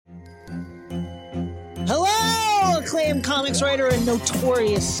acclaimed comics writer and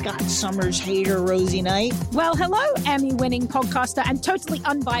notorious Scott Summers hater, Rosie Knight. Well, hello, Emmy-winning podcaster and totally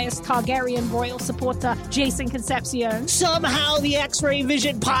unbiased Targaryen royal supporter, Jason Concepcion. Somehow the X-Ray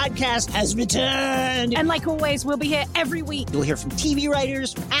Vision podcast has returned. And like always, we'll be here every week. You'll hear from TV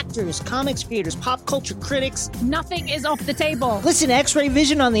writers, actors, comics creators, pop culture critics. Nothing is off the table. Listen to X-Ray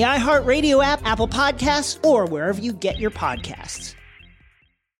Vision on the iHeartRadio app, Apple Podcasts, or wherever you get your podcasts.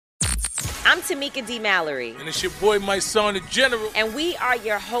 I'm Tamika D. Mallory. And it's your boy, my son, the General. And we are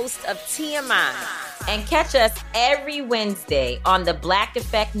your hosts of TMI. And catch us every Wednesday on the Black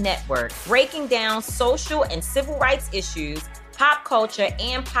Effect Network, breaking down social and civil rights issues, pop culture,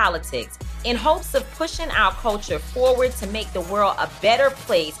 and politics in hopes of pushing our culture forward to make the world a better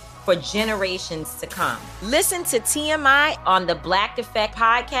place for generations to come. Listen to TMI on the Black Effect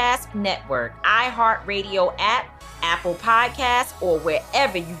Podcast Network, iHeartRadio app, Apple Podcasts, or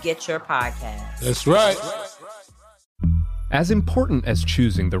wherever you get your podcasts. That's right. As important as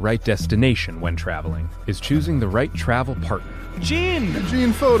choosing the right destination when traveling is choosing the right travel partner. Gene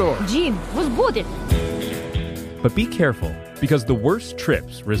Fodor. Gene was good. But be careful, because the worst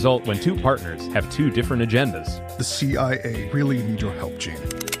trips result when two partners have two different agendas. The CIA really need your help, Gene.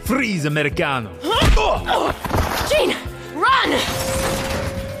 Freeze, Americano. Gene, run!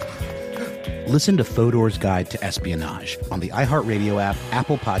 Listen to Fodor's Guide to Espionage on the iHeartRadio app,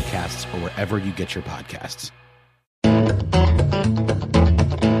 Apple Podcasts, or wherever you get your podcasts.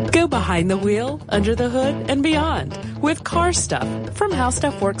 Go behind the wheel, under the hood, and beyond with Car Stuff from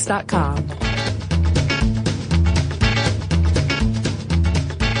HowStuffWorks.com.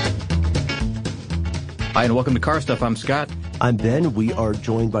 Hi, and welcome to Car Stuff. I'm Scott. I'm Ben. We are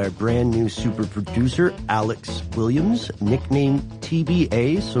joined by a brand new super producer, Alex Williams, nickname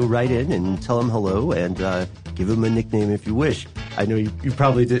TBA. So write in and tell him hello and give him a nickname if you wish. I know you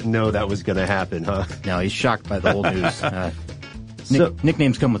probably didn't know that was going to happen, huh? No, he's shocked by the whole news.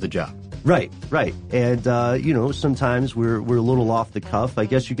 Nicknames come with the job. Right. And, sometimes we're a little off the cuff. I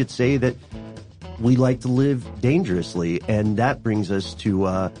guess you could say that we like to live dangerously. And that brings us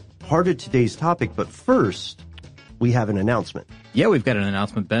to part of today's topic. But first, we have an announcement. Yeah, we've got an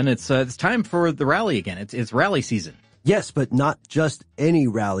announcement, Ben. It's time for the rally again. It's rally season. Yes, but not just any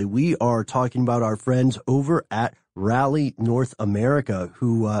rally. We are talking about our friends over at Rally North America,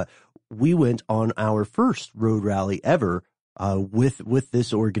 who we went on our first road rally ever with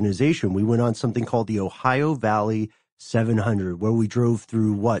this organization. We went on something called the Ohio Valley 700, where we drove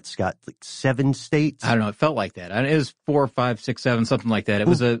through what, Scott, like 7 states? I don't know. It felt like that. It was 4, 5, 6, 7, something like that. It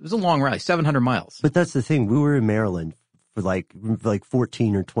was a long rally, 700 miles. But that's the thing. We were in Maryland for like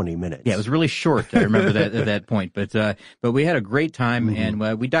 14 or 20 minutes. Yeah, it was really short. I remember that at that point. But we had a great time,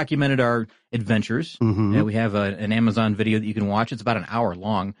 and we documented our adventures. And we have an Amazon video that you can watch. It's about an hour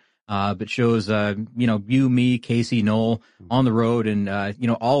long. But shows, you, me, Casey, Noel on the road and,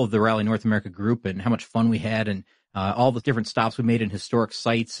 all of the Rally North America group and how much fun we had and all the different stops we made in historic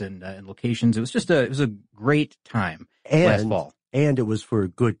sites and locations. It was a great time last fall. And it was for a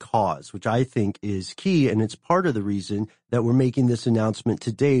good cause, which I think is key. And it's part of the reason that we're making this announcement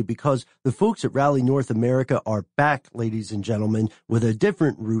today, because the folks at Rally North America are back, ladies and gentlemen, with a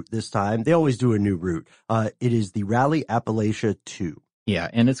different route this time. They always do a new route. It is the Rally Appalachia 2. Yeah,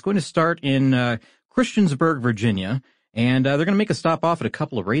 and it's going to start in Christiansburg, Virginia, and they're going to make a stop off at a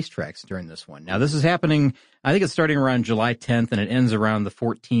couple of racetracks during this one. Now, this is happening, I think it's starting around July 10th, and it ends around the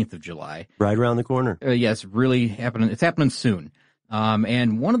 14th of July. Right around the corner. Yes, really happening. It's happening soon.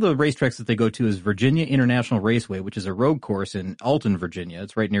 And one of the racetracks that they go to is Virginia International Raceway, which is a road course in Alton, Virginia.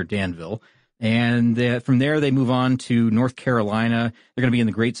 It's right near Danville. And from there, they move on to North Carolina. They're going to be in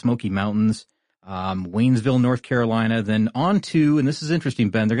the Great Smoky Mountains. Waynesville, North Carolina, then on to, and this is interesting,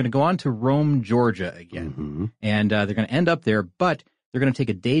 Ben, they're going to go on to Rome, Georgia again. And they're going to end up there, but they're going to take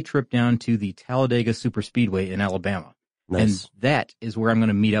a day trip down to the Talladega Superspeedway in Alabama. Nice. And that is where I'm going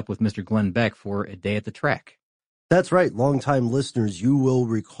to meet up with Mr. Glenn Beck for a day at the track. That's right. Longtime listeners, you will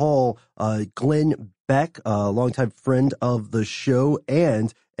recall Glenn Beck, a longtime friend of the show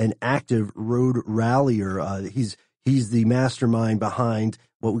and an active road rallier. He's the mastermind behind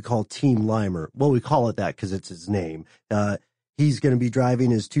what we call Team Limer. Well, we call it that because it's his name. He's going to be driving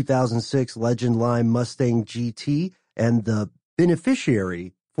his 2006 Legend Lime Mustang GT, and the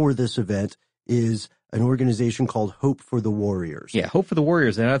beneficiary for this event is an organization called Hope for the Warriors. Yeah, Hope for the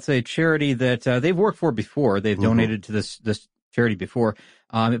Warriors. And that's a charity that they've worked for before. They've donated to this charity before.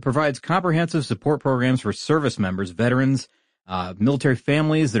 It provides comprehensive support programs for service members, veterans, military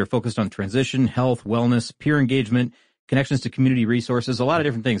families that are focused on transition, health, wellness, peer engagement, connections to community resources, a lot of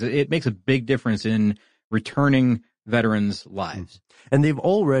different things. It makes a big difference in returning veterans' lives. And they've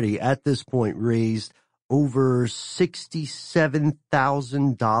already, at this point, raised over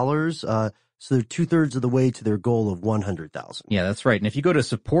 $67,000. So they're 2/3 of the way to their goal of 100,000. Yeah, that's right. And if you go to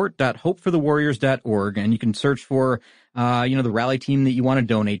support.hopeforthewarriors.org and you can search for, the rally team that you want to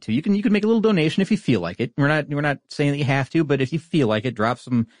donate to, you can make a little donation if you feel like it. We're not saying that you have to, but if you feel like it, drop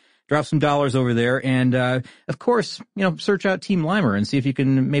some dollars over there. And, of course, search out Team Limer and see if you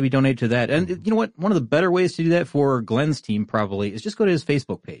can maybe donate to that. And you know what? One of the better ways to do that for Glenn's team probably is just go to his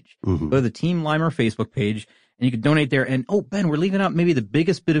Facebook page. Mm-hmm. Go to the Team Limer Facebook page and you can donate there. And, Ben, we're leaving out maybe the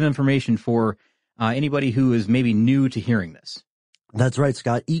biggest bit of information for anybody who is maybe new to hearing this. That's right,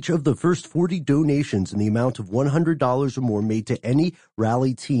 Scott. Each of the first 40 donations in the amount of $100 or more made to any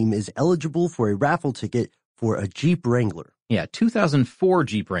rally team is eligible for a raffle ticket for a Jeep Wrangler. Yeah, 2004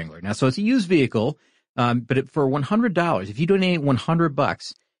 Jeep Wrangler. Now, so it's a used vehicle, but for $100, if you donate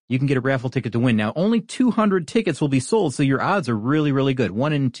 $100, you can get a raffle ticket to win. Now, only 200 tickets will be sold, so your odds are really, really good.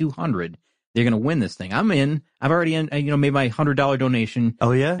 1 in 200. They're going to win this thing. I'm in. I've already made my $100 donation.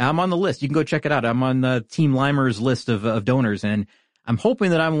 Oh, yeah? I'm on the list. You can go check it out. I'm on the Team Limer's list of donors, and I'm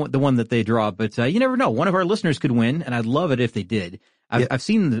hoping that I'm the one that they draw. But you never know. One of our listeners could win, and I'd love it if they did. I've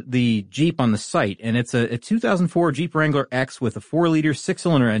seen the Jeep on the site, and it's a 2004 Jeep Wrangler X with a 4-liter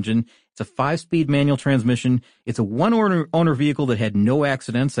 6-cylinder engine. It's a 5-speed manual transmission. It's a one-owner vehicle that had no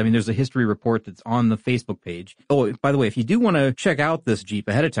accidents. I mean, there's a history report that's on the Facebook page. Oh, by the way, if you do want to check out this Jeep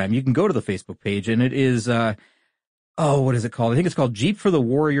ahead of time, you can go to the Facebook page, and it is, what is it called? I think it's called Jeep for the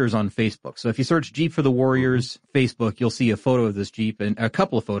Warriors on Facebook. So if you search Jeep for the Warriors Facebook, you'll see a photo of this Jeep and a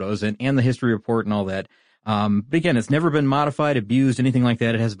couple of photos and the history report and all that. But again, it's never been modified, abused, anything like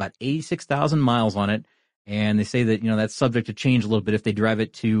that. It has about 86,000 miles on it. And they say that, that's subject to change a little bit if they drive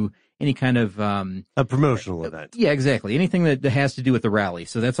it to any kind of a promotional event. Yeah, exactly. Anything that has to do with the rally.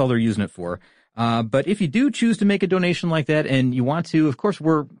 So that's all they're using it for. But if you do choose to make a donation like that and you want to, of course,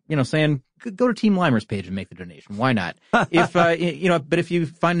 we're, saying go to Team Limer's page and make the donation. Why not? But if you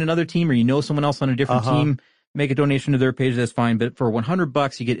find another team or someone else on a different team, make a donation to their page, that's fine. But for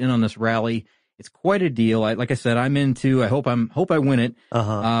 $100, you get in on this rally. It's quite a deal. Like I said, I'm into. I hope I win it.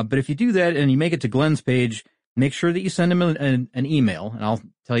 But if you do that and you make it to Glenn's page, make sure that you send him an email, and I'll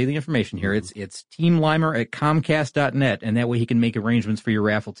tell you the information here. It's teamlimer@comcast.net, and that way he can make arrangements for your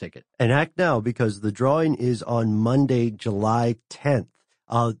raffle ticket. And act now, because the drawing is on Monday, July 10th.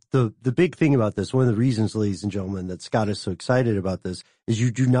 The big thing about this, one of the reasons, ladies and gentlemen, that Scott is so excited about this is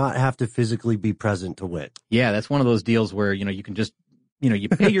you do not have to physically be present to win. Yeah, that's one of those deals where, you can just, you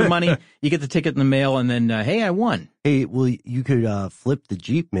pay your money, you get the ticket in the mail, and then, hey, I won. Hey, well, you could flip the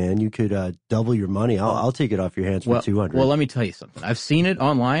Jeep, man. You could double your money. I'll take it off your hands for $200. Well, let me tell you something. I've seen it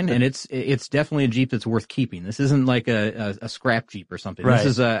online, and it's definitely a Jeep that's worth keeping. This isn't like a scrap Jeep or something. Right.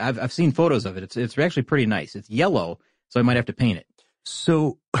 This is I've seen photos of it. It's actually pretty nice. It's yellow, so I might have to paint it.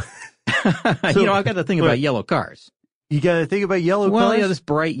 So I've got to think about yellow cars. You got to think about yellow cars? Well, yeah, this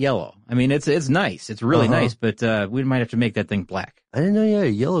bright yellow. I mean, it's nice. It's really nice, but we might have to make that thing black. I didn't know you had a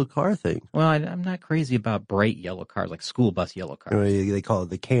yellow car thing. Well, I'm not crazy about bright yellow cars, like school bus yellow cars. They call it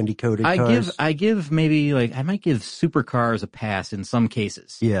the candy-coated cars. I give maybe, I might give supercars a pass in some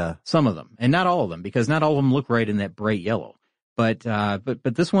cases. Yeah. Some of them, and not all of them, because not all of them look right in that bright yellow. But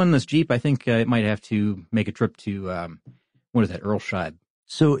this Jeep, I think it might have to make a trip to, what is that, Earl Scheib.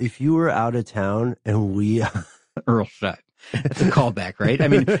 So if you were out of town and we... Earl Scheib. That's a callback, right? I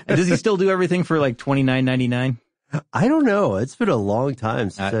mean, does he still do everything for like $29.99? I don't know. It's been a long time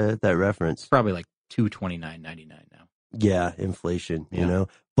since that reference. Probably like $229.99 now. Yeah, inflation, you know.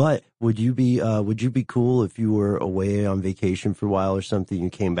 But would you be cool if you were away on vacation for a while or something, you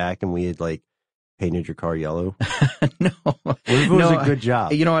came back and we had painted your car yellow? No. What if it was a good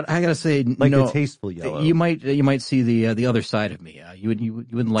job? You know what? I gotta say, a tasteful yellow. You might see the other side of me. You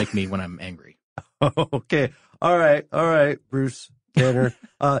wouldn't like me when I'm angry. Okay. All right, Bruce Banner.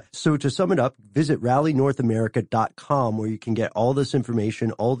 So to sum it up, visit rallynorthamerica.com where you can get all this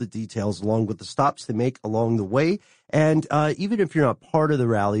information, all the details, along with the stops they make along the way. And even if you're not part of the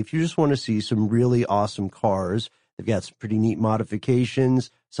rally, if you just want to see some really awesome cars, they've got some pretty neat modifications.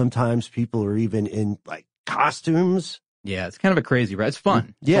 Sometimes people are even in costumes. Yeah, it's kind of a crazy ride. It's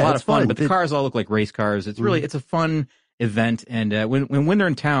fun. It's a lot of fun. But the cars all look like race cars. It's really it's a fun event. And when they're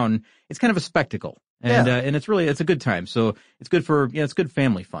in town, it's kind of a spectacle. And and it's a good time. So it's good it's good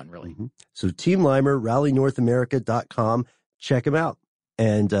family fun, really. Mm-hmm. So Team Limer, rallynorthamerica.com. Check them out.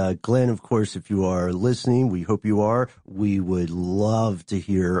 And Glenn, of course, if you are listening, we hope you are. We would love to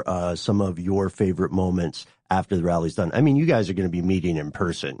hear some of your favorite moments after the rally's done. I mean, you guys are going to be meeting in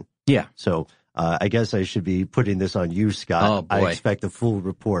person. Yeah. So I guess I should be putting this on you, Scott. Oh, boy. I expect a full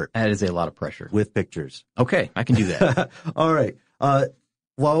report. That is a lot of pressure. With pictures. Okay, I can do that. All right.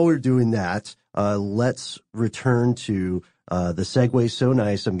 While we're doing that, let's return to the segue so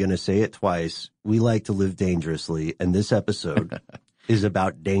nice, I'm going to say it twice. We like to live dangerously, and this episode is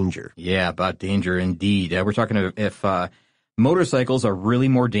about danger. Yeah, about danger indeed. We're talking if motorcycles are really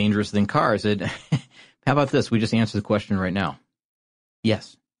more dangerous than cars. How about this? We just answered the question right now.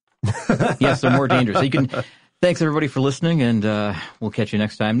 Yes. Yes, they're more dangerous. So you can. Thanks, everybody, for listening, and we'll catch you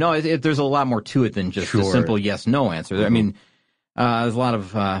next time. No, there's a lot more to it than just a simple yes-no answer. Mm-hmm. I mean, there's a lot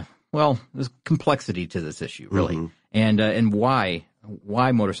of, there's complexity to this issue, really, and why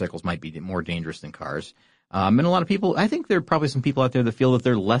motorcycles might be more dangerous than cars. And a lot of people, I think there are probably some people out there that feel that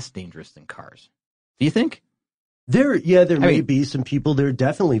they're less dangerous than cars. Do you think? There may be some people. There are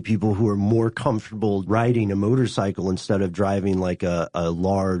definitely people who are more comfortable riding a motorcycle instead of driving like a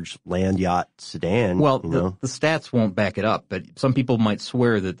large land yacht sedan. Well, the stats won't back it up, but some people might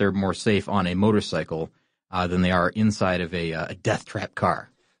swear that they're more safe on a motorcycle than they are inside of a death trap car.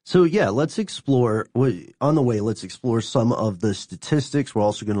 So yeah, let's explore let's explore some of the statistics. We're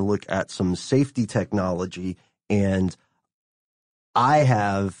also going to look at some safety technology, and I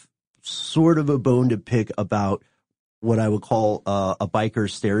have sort of a bone to pick about what I would call a biker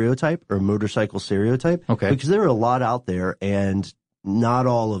stereotype or a motorcycle stereotype. Okay. Because there are a lot out there and not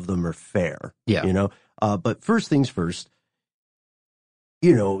all of them are fair. Yeah. But first things first,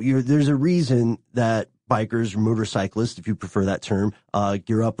 there's a reason that bikers or motorcyclists, if you prefer that term,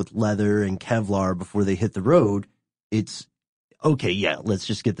 gear up with leather and Kevlar before they hit the road. It's okay. Yeah. Let's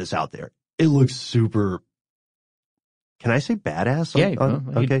just get this out there. It looks super. Can I say badass?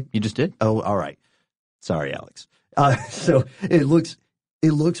 Yeah. Okay. You just did. Oh, all right. Sorry, Alex. So it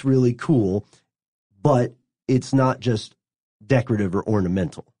looks really cool, but it's not just decorative or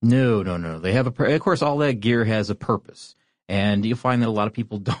ornamental. No. They have of course, all that gear has a purpose, and you'll find that a lot of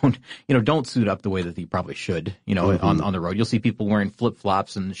people don't suit up the way that they probably should. On the road, you'll see people wearing flip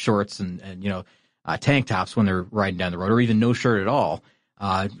flops and shorts and tank tops when they're riding down the road, or even no shirt at all.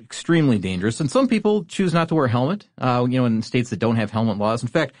 Extremely dangerous. And some people choose not to wear a helmet. In states that don't have helmet laws. In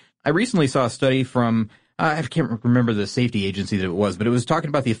fact, I recently saw a study from. I can't remember the safety agency that it was, but it was talking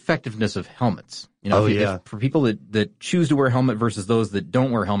about the effectiveness of helmets. For people that choose to wear a helmet versus those that don't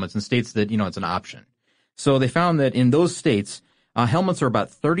wear helmets in states that, it's an option. So they found that in those states, helmets are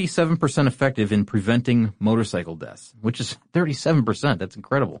about 37% effective in preventing motorcycle deaths, which is 37%. That's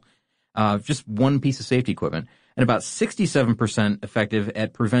incredible. Just one piece of safety equipment. And about 67% effective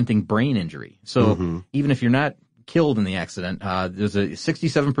at preventing brain injury. So even if you're not killed in the accident, there's a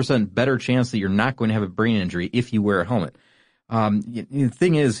 67% better chance that you're not going to have a brain injury if you wear a helmet. The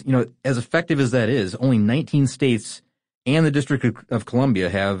thing is, as effective as that is, only 19 states and the District of Columbia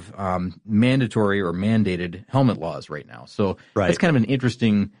have mandatory or mandated helmet laws right now. So It's kind of an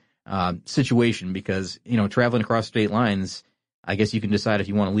interesting situation because, traveling across state lines, I guess you can decide if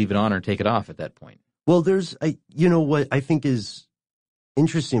you want to leave it on or take it off at that point. Well, what I think is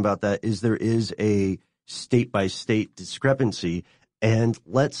interesting about that is there is a state-by-state discrepancy, and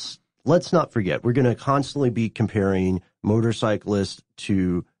let's not forget, we're going to constantly be comparing motorcyclists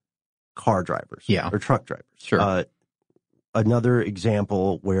to car drivers or truck drivers. Sure. Another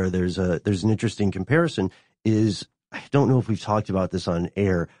example where there's an interesting comparison is, I don't know if we've talked about this on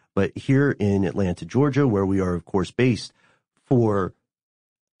air, but here in Atlanta, Georgia, where we are, of course, based, for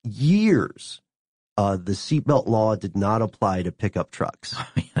years, the seatbelt law did not apply to pickup trucks.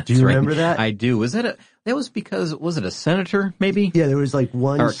 Do you remember that? I do. Was it a senator, maybe? Yeah, there was like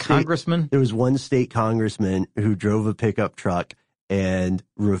one or congressman. There was one state congressman who drove a pickup truck and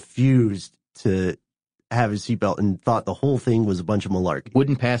refused to have his seatbelt and thought the whole thing was a bunch of malarkey.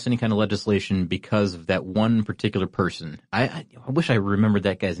 Wouldn't pass any kind of legislation because of that one particular person. I wish I remembered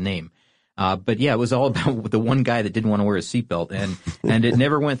that guy's name. But yeah, it was all about the one guy that didn't want to wear a seatbelt, and it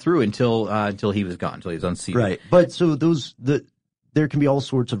never went through until he was gone, until he was unseated. Right. But so there can be all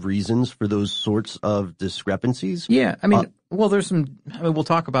sorts of reasons for those sorts of discrepancies. Yeah. I mean, we'll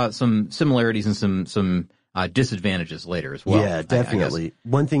talk about some similarities and some disadvantages later as well. Yeah, definitely.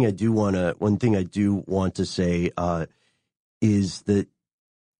 One thing I do want to say is that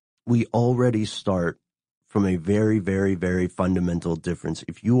we already start from a very, very, very fundamental difference.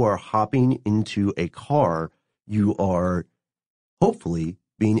 If you are hopping into a car, you are hopefully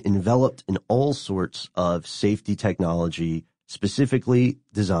being enveloped in all sorts of safety technology specifically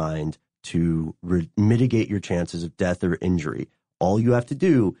designed to mitigate your chances of death or injury. All you have to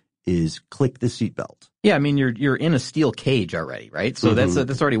do is click the seatbelt. Yeah, I mean, you're in a steel cage already, right? So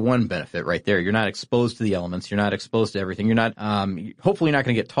that's already one benefit right there. You're not exposed to the elements. You're not exposed to everything. You're not, hopefully you're not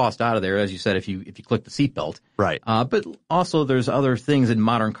going to get tossed out of there, as you said, if you click the seatbelt. Right. But also there's other things in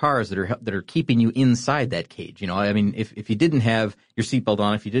modern cars that are keeping you inside that cage. You know, I mean, if you didn't have your seatbelt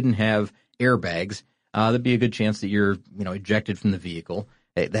on, if you didn't have airbags, there'd be a good chance that you're, ejected from the vehicle.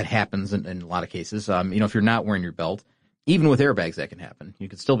 That happens in a lot of cases. If you're not wearing your belt, even with airbags, that can happen. You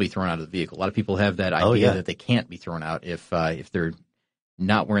could still be thrown out of the vehicle. A lot of people have that idea that they can't be thrown out if they're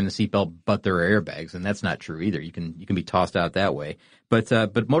not wearing the seatbelt, but there are airbags, and that's not true either. You can be tossed out that way.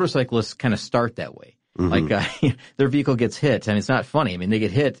 But motorcyclists kind of start that way. Like their vehicle gets hit, and it's not funny. I mean, they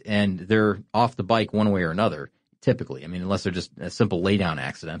get hit and they're off the bike one way or another. Typically, I mean, unless they're just a simple lay-down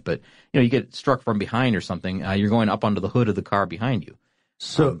accident. But you get struck from behind or something. You're going up onto the hood of the car behind you.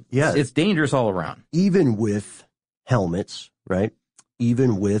 So it's dangerous all around. Even with helmets, right?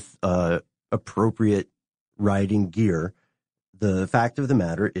 Even with appropriate riding gear, the fact of the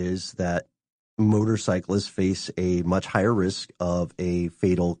matter is that motorcyclists face a much higher risk of a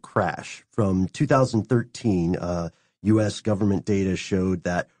fatal crash. From 2013, U.S. government data showed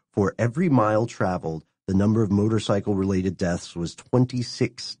that for every mile traveled, the number of motorcycle-related deaths was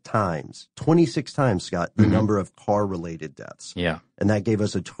 26 times. 26 times, Scott, the number of car-related deaths. Yeah. And that gave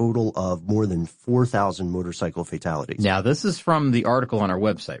us a total of more than 4,000 motorcycle fatalities. Now, this is from the article on our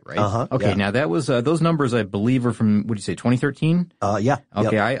website, right? Uh-huh. Okay, yeah. Now that was, those numbers, I believe, are from, what did you say, 2013? Yeah.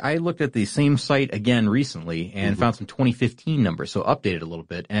 Okay, yep. I looked at the same site again recently and found some 2015 numbers, so updated a little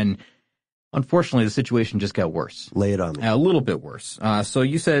bit. And unfortunately, the situation just got worse. Lay it on me. A little bit worse. So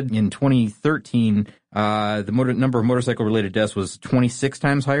you said in 2013, the number of motorcycle-related deaths was 26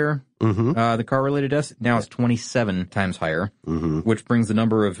 times higher, the car-related deaths. Now it's 27 times higher, which brings the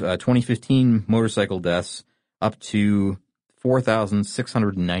number of 2015 motorcycle deaths up to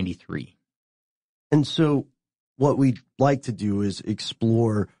 4,693. And so what we'd like to do is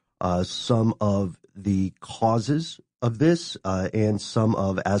explore some of the causes of this and some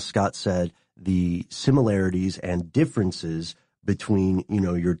of, as Scott said, the similarities and differences between,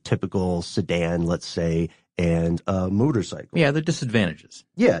 your typical sedan, let's say, and a motorcycle. Yeah, the disadvantages.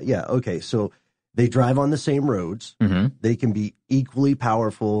 Yeah. Okay. So they drive on the same roads. They can be equally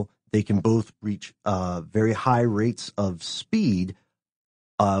powerful. They can both reach very high rates of speed.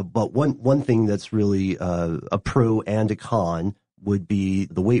 But one thing that's really a pro and a con would be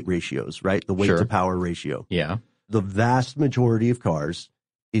the weight ratios, right? The weight to power ratio. Yeah. The vast majority of cars,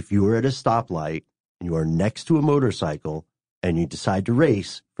 if you are at a stoplight and you are next to a motorcycle and you decide to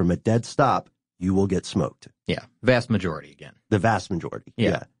race from a dead stop, you will get smoked. Yeah. Vast majority again. The vast majority.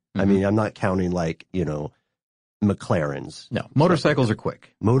 Yeah. I mean, I'm not counting McLarens. No, motorcycles are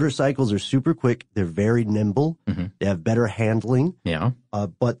quick. Motorcycles are super quick. They're very nimble. They have better handling. Yeah.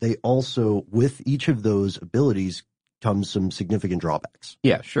 But they also, with each of those abilities, comes some significant drawbacks.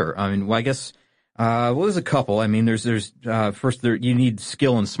 Yeah, sure. I mean, well, I guess, there's a couple. I mean, there's first, you need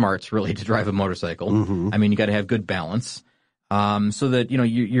skill and smarts really to drive a motorcycle. I mean, you got to have good balance, so that,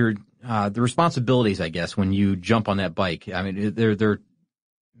 you're the responsibilities, I guess, when you jump on that bike. I mean, they're,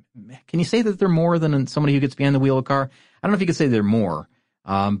 can you say that they're more than somebody who gets behind the wheel of a car? I don't know if you could say they're more,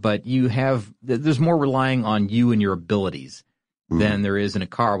 but there's more relying on you and your abilities than there is in a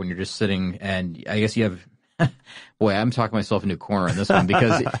car when you're just sitting, and I guess you have, boy, I'm talking myself into a corner on this one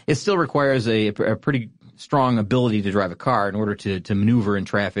because it still requires a pretty strong ability to drive a car in order to maneuver in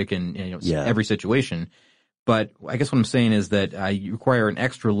traffic and every situation. But I guess what I'm saying is that you require an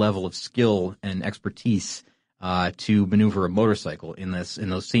extra level of skill and expertise to maneuver a motorcycle in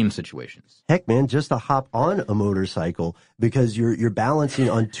those same situations. Heck, man, just to hop on a motorcycle because you're balancing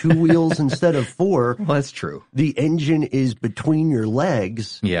on two wheels instead of four. Well, that's true. The engine is between your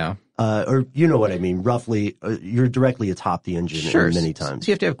legs. Yeah. Or you know what I mean, roughly, you're directly atop the engine many times. So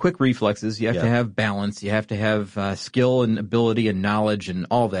you have to have quick reflexes. You have to have balance. You have to have skill and ability and knowledge and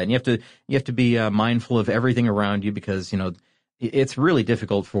all that. And you have to be mindful of everything around you because, it's really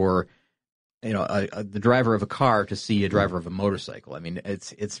difficult for, the driver of a car to see a driver of a motorcycle. I mean,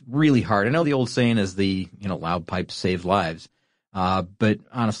 it's really hard. I know the old saying is loud pipes save lives. But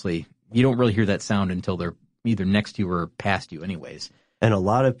honestly, you don't really hear that sound until they're either next to you or past you anyways. And a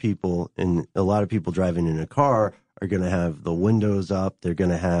lot of people driving in a car are going to have the windows up. They're going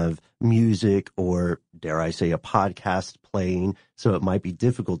to have music or, dare I say, a podcast playing. So it might be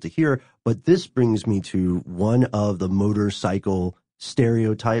difficult to hear. But this brings me to one of the motorcycle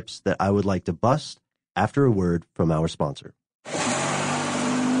stereotypes that I would like to bust after a word from our sponsor.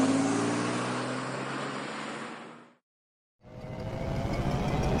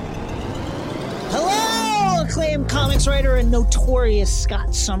 longtime comics writer and notorious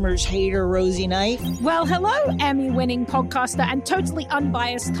Scott Summers hater, Rosie Knight. Well, hello, Emmy-winning podcaster and totally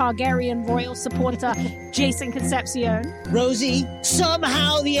unbiased Targaryen royal supporter, Jason Concepcion. Rosie,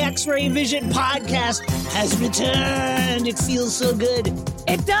 somehow the X-Ray Vision podcast has returned. It feels so good.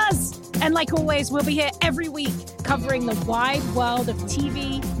 It does. And like always, we'll be here every week covering the wide world of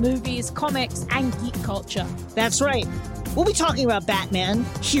TV, movies, comics, and geek culture. That's right. We'll be talking about Batman,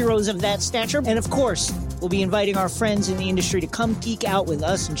 heroes of that stature, and of course, we'll be inviting our friends in the industry to come geek out with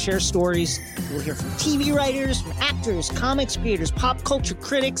us and share stories. We'll hear from TV writers, from actors, comics creators, pop culture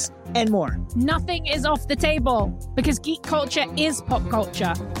critics, and more. Nothing is off the table because geek culture is pop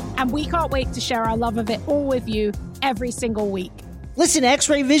culture, and we can't wait to share our love of it all with you every single week. Listen to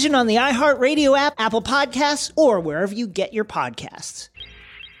X-Ray Vision on the iHeartRadio app, Apple Podcasts, or wherever you get your podcasts.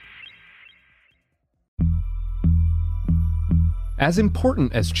 As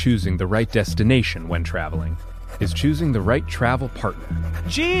important as choosing the right destination when traveling is choosing the right travel partner.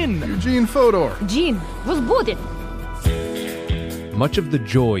 Gene! Eugene Fodor. Gene was booted. Much of the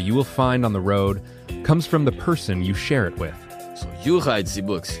joy you will find on the road comes from the person you share it with. So you write the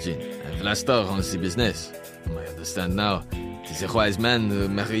books, Gene, and Vlastar runs the business. I understand now. He's a wise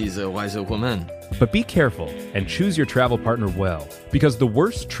man marries a wiser woman. But be careful and choose your travel partner well, because the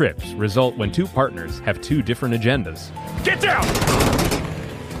worst trips result when two partners have two different agendas. Get down!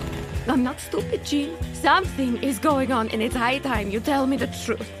 I'm not stupid, Gene. Something is going on, and it's high time you tell me the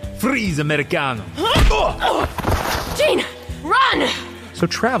truth. Freeze, Americano! Gene, run! So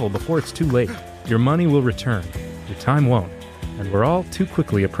travel before it's too late. Your money will return, your time won't, and we're all too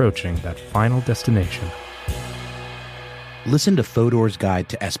quickly approaching that final destination. Listen to Fodor's Guide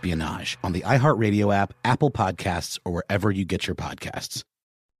to Espionage on the iHeartRadio app, Apple Podcasts, or wherever you get your podcasts.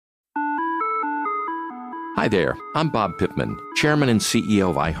 Hi there, I'm Bob Pittman, Chairman and CEO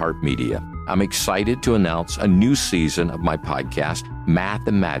of iHeartMedia. I'm excited to announce a new season of my podcast, Math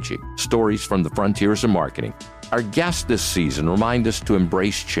and Magic, Stories from the Frontiers of Marketing. Our guests this season remind us to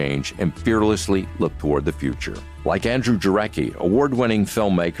embrace change and fearlessly look toward the future. Like Andrew Jarecki, award-winning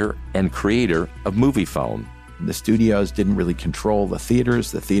filmmaker and creator of MoviePhone. The studios didn't really control the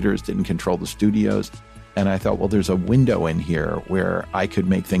theaters didn't control the studios. And I thought, well, there's a window in here where I could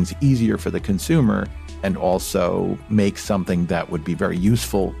make things easier for the consumer and also make something that would be very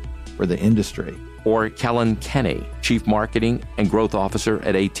useful for the industry. Or Kellen Kenny, Chief Marketing and Growth Officer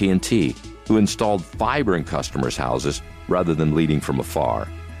at AT&T, who installed fiber in customers' houses rather than leading from afar.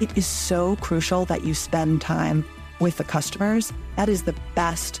 It is so crucial that you spend time with the customers. That is the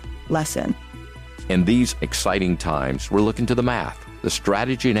best lesson. In these exciting times, we're looking to the math, the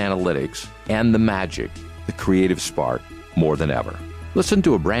strategy and analytics, and the magic, the creative spark, more than ever. Listen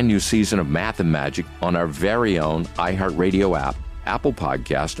to a brand new season of Math and Magic on our very own iHeartRadio app, Apple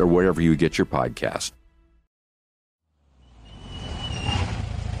Podcast, or wherever you get your podcast.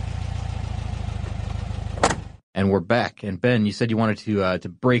 And we're back. And Ben, you said you wanted to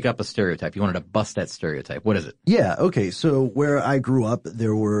break up a stereotype. You wanted to bust that stereotype. What is it? Yeah. Okay. So where I grew up,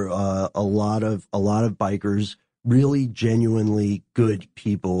 there were a lot of bikers, really genuinely good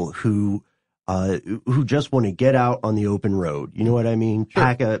people who just want to get out on the open road. You know what I mean?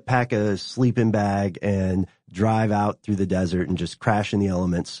 Sure. Pack a sleeping bag and drive out through the desert and just crash in the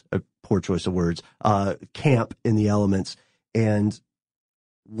elements. A poor choice of words. Camp in the elements. And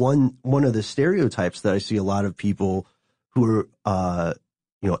one of the stereotypes that I see a lot of people who are,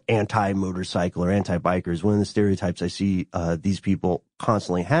 anti-motorcycle or anti-bikers, one of the stereotypes I see these people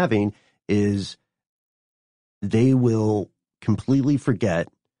constantly having is they will completely forget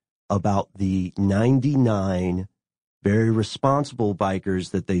about the 99 very responsible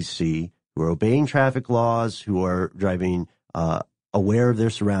bikers that they see who are obeying traffic laws, who are driving aware of their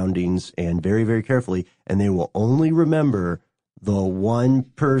surroundings and very, very carefully, and they will only remember the one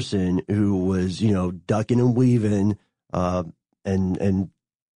person who was, ducking and weaving, and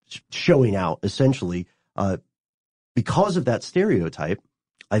showing out essentially, because of that stereotype.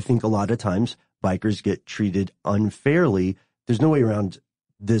 I think a lot of times bikers get treated unfairly. There's no way around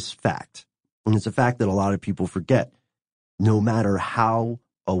this fact. And it's a fact that a lot of people forget. No matter how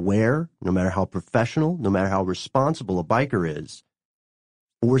aware, no matter how professional, no matter how responsible a biker is,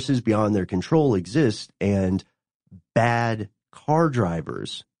 forces beyond their control exist, and bad car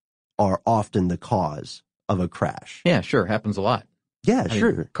drivers are often the cause of a crash. Yeah, sure. Happens a lot. Yeah,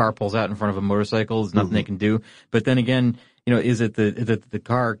 sure. Car pulls out in front of a motorcycle. There's nothing they can do. But then again, is it the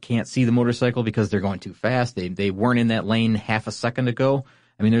car can't see the motorcycle because they're going too fast? They weren't in that lane half a second ago.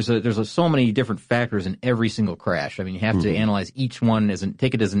 I mean, there's so many different factors in every single crash. I mean, you have to analyze each one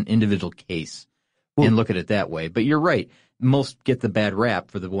take it as an individual case and look at it that way. But you're right. most get the bad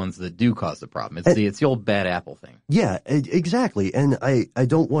rap for the ones that do cause the problem. It's the old bad apple thing. Yeah, exactly. And I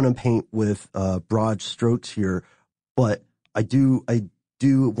don't want to paint with broad strokes here, but I do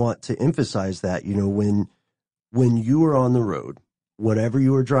want to emphasize that, when you are on the road, whatever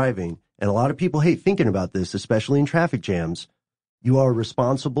you are driving, and a lot of people hate thinking about this, especially in traffic jams, you are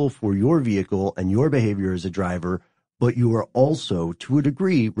responsible for your vehicle and your behavior as a driver, but you are also, to a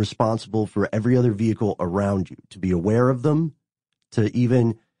degree, responsible for every other vehicle around you, to be aware of them, to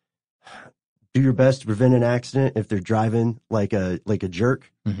even do your best to prevent an accident if they're driving like a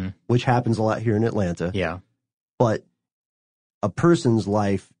jerk, which happens a lot here in Atlanta. Yeah. But a person's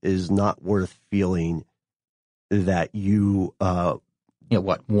life is not worth feeling that you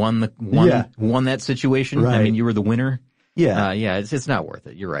won that situation. Right. I mean, you were the winner. Yeah. It's not worth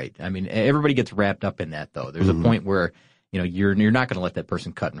it. You're right. I mean, everybody gets wrapped up in that, though. There's a point where, you're not going to let that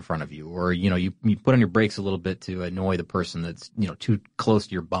person cut in front of you, or, you put on your brakes a little bit to annoy the person that's, too close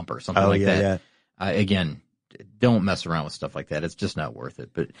to your bumper, something like that. Yeah. Again, don't mess around with stuff like that. It's just not worth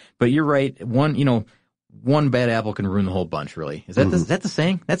it. But you're right. One bad apple can ruin the whole bunch, really. Is that the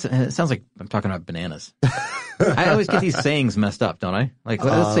saying? It sounds like I'm talking about bananas. I always get these sayings messed up, don't I? Like,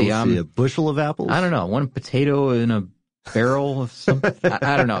 let's see. A bushel of apples? I don't know. One potato in a barrel of something.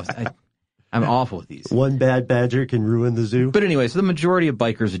 I don't know. I'm awful with these. One bad badger can ruin the zoo. But anyway, so the majority of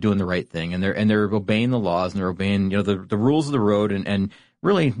bikers are doing the right thing, and they're obeying the laws, and they're obeying the rules of the road, and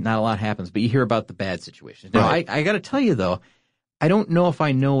really not a lot happens. But you hear about the bad situations. Now, Right. I got to tell you though, I don't know if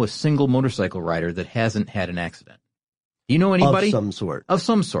I know a single motorcycle rider that hasn't had an accident. Do you know anybody? Of some sort. Of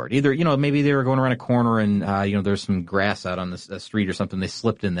some sort. Either, maybe they were going around a corner and, there's some grass out on the street or something. They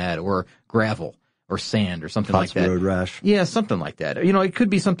slipped in that, or gravel or sand or something like that. Road rash. Yeah, something like that. It could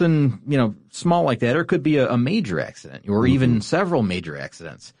be something, small like that, or it could be a major accident, or even several major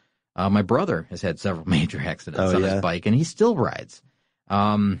accidents. My brother has had several major accidents on his bike, and he still rides.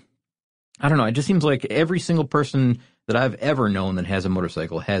 I don't know. It just seems like every single person that I've ever known that has a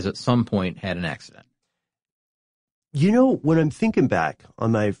motorcycle has at some point had an accident. When I'm thinking back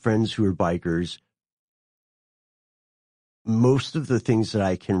on my friends who are bikers, most of the things that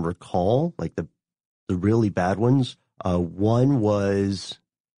I can recall, like the really bad ones, one was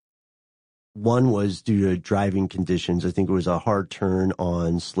due to driving conditions. I think it was a hard turn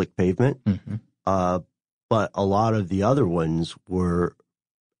on slick pavement. But a lot of the other ones were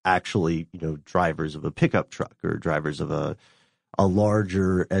actually, drivers of a pickup truck or drivers of a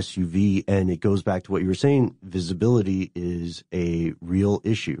larger SUV. And it goes back to what you were saying. Visibility is a real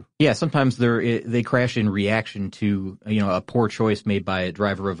issue. Yeah, sometimes they crash in reaction to, a poor choice made by a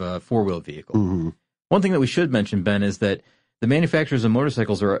driver of a four-wheel vehicle. One thing that we should mention, Ben, is that the manufacturers of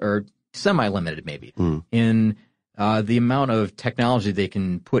motorcycles are semi-limited maybe in the amount of technology they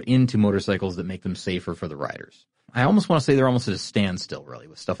can put into motorcycles that make them safer for the riders. I almost want to say they're almost at a standstill, really,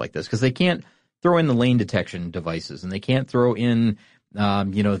 with stuff like this, because they can't throw in the lane detection devices, and they can't throw in,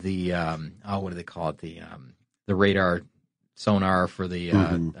 what do they call it? The radar sonar for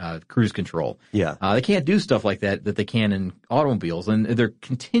the cruise control. Yeah. They can't do stuff like that they can in automobiles, and they're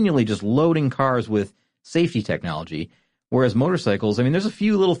continually just loading cars with safety technology. Whereas motorcycles, there's a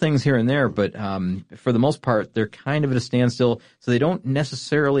few little things here and there, but for the most part, they're kind of at a standstill, so they don't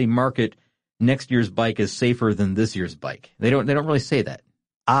necessarily market next year's bike is safer than this year's bike. They don't really say that.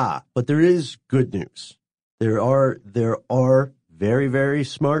 But there is good news. There are very, very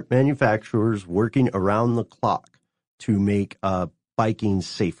smart manufacturers working around the clock to make biking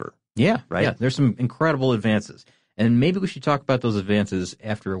safer. Yeah, right. Yeah, there's some incredible advances. And maybe we should talk about those advances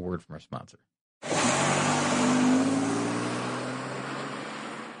after a word from our sponsor.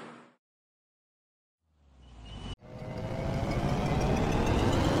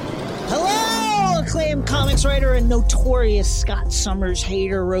 Acclaimed comics writer and notorious Scott Summers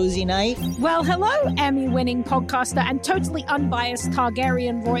hater, Rosie Knight. Well, hello, Emmy-winning podcaster and totally unbiased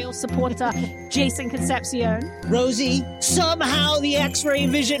Targaryen royal supporter, Jason Concepcion. Rosie, somehow the X-Ray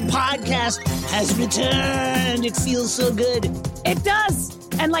Vision podcast has returned. It feels so good. It does.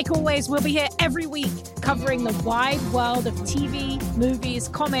 And like always, we'll be here every week covering the wide world of TV, movies,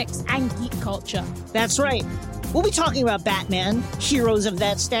 comics, and geek culture. That's right. We'll be talking about Batman, heroes of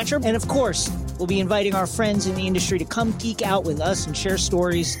that stature, and of course, we'll be inviting our friends in the industry to come geek out with us and share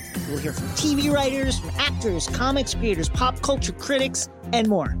stories. We'll hear from TV writers, from actors, comics creators, pop culture critics, and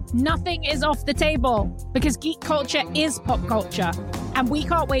more. Nothing is off the table because geek culture is pop culture, and we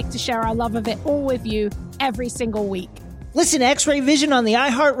can't wait to share our love of it all with you every single week. Listen to X-Ray Vision on the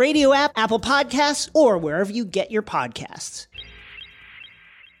iHeartRadio app, Apple Podcasts, or wherever you get your podcasts.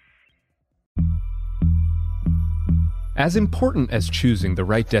 As important as choosing the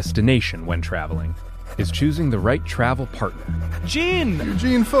right destination when traveling is choosing the right travel partner. Gene!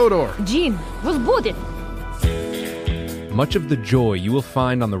 Eugene Fodor. Gene, was booted. Much of the joy you will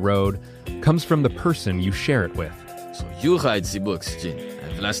find on the road comes from the person you share it with. So you write the books, Gene,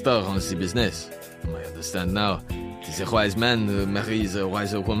 and Vlastar runs the business. I understand now. The wise man marries a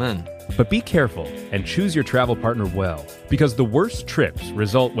wiser woman. But be careful and choose your travel partner well, because the worst trips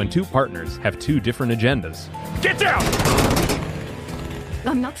result when two partners have two different agendas. Get down!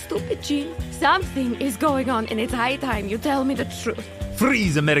 I'm not stupid, Gene. Something is going on, and it's high time you tell me the truth.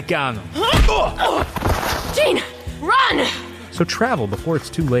 Freeze, Americano! Gene, run! So travel before it's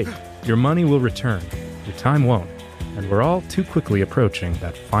too late. Your money will return, your time won't, and we're all too quickly approaching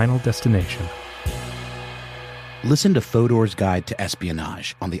that final destination. Listen to Fodor's Guide to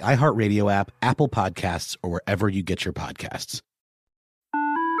Espionage on the iHeartRadio app, Apple Podcasts, or wherever you get your podcasts.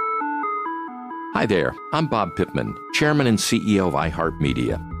 Hi there, I'm Bob Pittman, Chairman and CEO of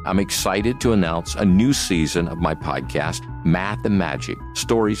iHeartMedia. I'm excited to announce a new season of my podcast, Math and Magic,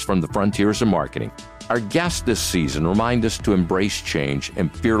 Stories from the Frontiers of Marketing. Our guests this season remind us to embrace change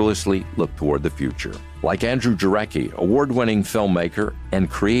and fearlessly look toward the future. Like Andrew Jarecki, award-winning filmmaker and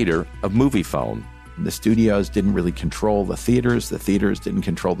creator of MoviePhone. The studios didn't really control the theaters didn't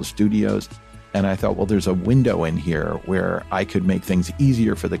control the studios. And I thought, well, there's a window in here where I could make things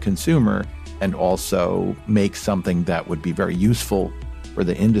easier for the consumer and also make something that would be very useful for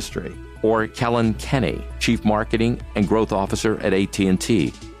the industry. Or Kellen Kenny, Chief Marketing and Growth Officer at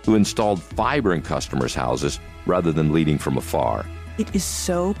AT&T, who installed fiber in customers' houses rather than leading from afar. It is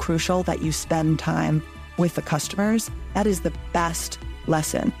so crucial that you spend time with the customers. That is the best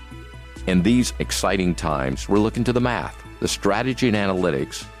lesson. In these exciting times, we're looking to the math, the strategy and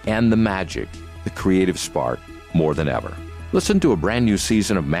analytics, and the magic, the creative spark, more than ever. Listen to a brand new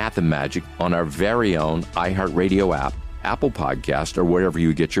season of Math and Magic on our very own iHeartRadio app, Apple Podcast, or wherever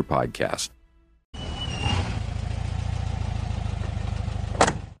you get your podcast.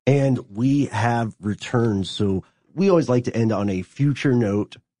 And we have returned. So we always like to end on a future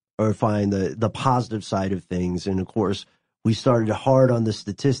note or find the positive side of things. And of course, we started hard on the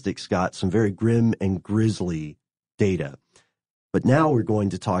statistics, Scott, some very grim and grisly data. But now we're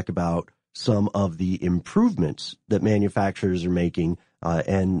going to talk about some of the improvements that manufacturers are making,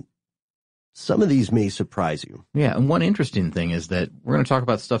 and some of these may surprise you. Yeah, and one interesting thing is that we're going to talk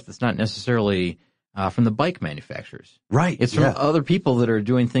about stuff that's not necessarily from the bike manufacturers. Right. It's from other people that are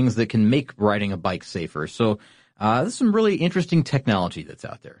doing things that can make riding a bike safer. So there's some really interesting technology that's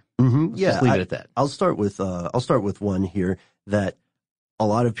out there. Mm-hmm. Let's just leave it at that. I'll start with one here that a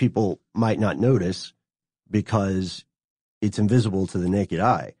lot of people might not notice because it's invisible to the naked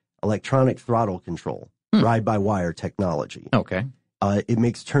eye. Electronic throttle control, ride-by-wire technology. Okay. It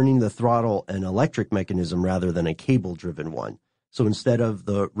makes turning the throttle an electric mechanism rather than a cable-driven one. So instead of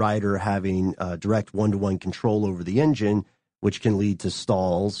the rider having direct one-to-one control over the engine, which can lead to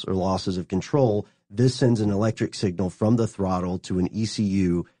stalls or losses of control, this sends an electric signal from the throttle to an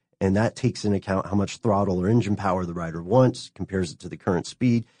ECU, and that takes into account how much throttle or engine power the rider wants, compares it to the current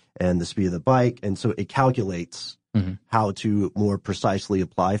speed and the speed of the bike, and so it calculates how to more precisely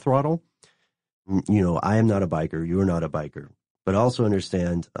apply throttle. You know, I am not a biker, you are not a biker, but I also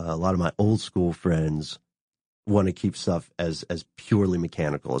understand a lot of my old school friends want to keep stuff as purely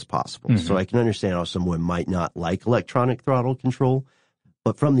mechanical as possible. So I can understand how someone might not like electronic throttle control,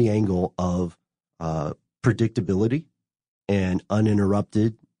 but from the angle of predictability and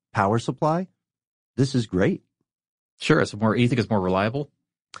uninterrupted power supply, this is great. Sure, it's more. You think it's more reliable?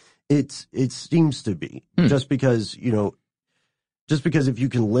 It seems to be just because if you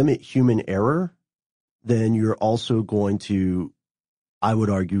can limit human error, then you're also going to, I would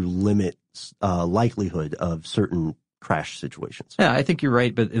argue, limit likelihood of certain crash situations. Yeah, I think you're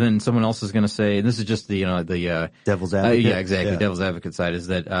right, but then someone else is going to say, and this is just the devil's advocate. Yeah, exactly. Devil's advocate side is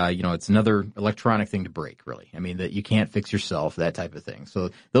that it's another electronic thing to break, really. I mean, that you can't fix yourself, that type of thing. So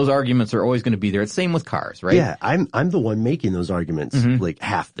those arguments are always going to be there. It's same with cars, right? Yeah, I'm the one making those arguments like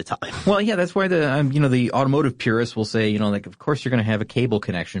half the time. Well, yeah, that's why the automotive purists will say, of course you're going to have a cable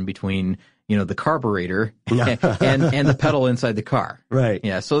connection between the carburetor and the pedal inside the car. Right.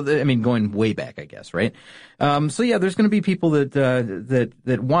 Yeah. So, going way back, I guess, right? So yeah, there's going to be people that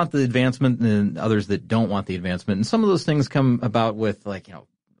want the advancement and others that don't want the advancement. And some of those things come about with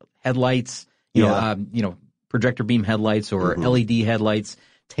headlights, projector beam headlights or LED headlights,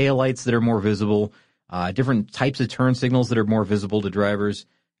 taillights that are more visible, different types of turn signals that are more visible to drivers.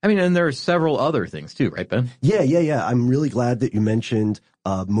 And there are several other things too, right, Ben? Yeah. I'm really glad that you mentioned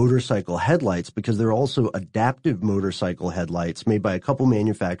motorcycle headlights, because there are also adaptive motorcycle headlights made by a couple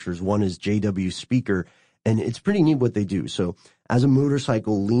manufacturers. One is JW Speaker, And it's pretty neat what they do. So as a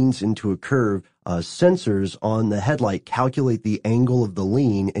motorcycle leans into a curve, sensors on the headlight calculate the angle of the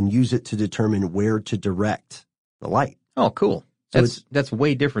lean and use it to determine where to direct the light. Oh, cool. So That's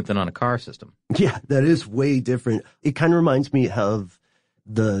way different than on a car system. Yeah, that is way different. It kind of reminds me of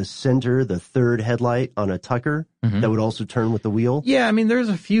the third headlight on a Tucker that would also turn with the wheel. Yeah, I mean, there's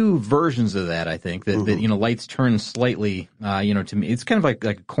a few versions of that, I think, that lights turn slightly, to me. It's kind of like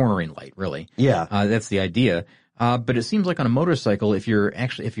a cornering light, really. Yeah. That's the idea. But it seems like on a motorcycle, if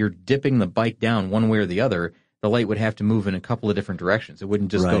you're dipping the bike down one way or the other, the light would have to move in a couple of different directions. It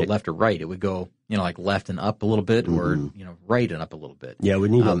wouldn't just go left or right. It would go, like left and up a little bit or, right and up a little bit. Yeah, we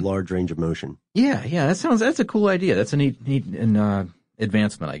need a large range of motion. Yeah, that's a cool idea. That's a neat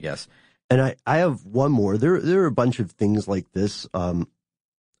advancement, I guess. And I have one more. There are a bunch of things like this. I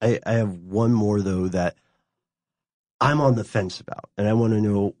have one more, though, that I'm on the fence about. And I want to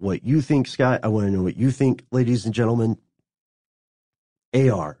know what you think, Scott. I want to know what you think, ladies and gentlemen.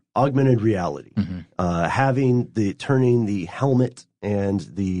 AR, augmented reality. Turning the helmet and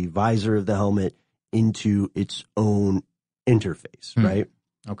the visor of the helmet into its own interface, right?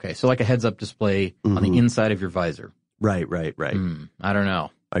 Okay, so like a heads-up display on the inside of your visor. Right. I don't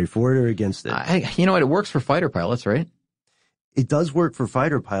know. Are you for it or against it? You know what? It works for fighter pilots, right? It does work for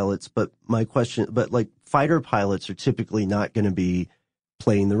fighter pilots, but fighter pilots are typically not going to be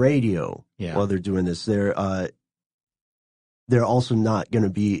playing the radio while they're doing this. They're also not going to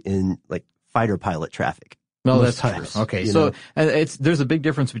be in like fighter pilot traffic. No, that's true. Okay, so there's a big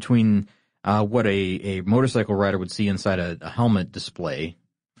difference between what a motorcycle rider would see inside a helmet display,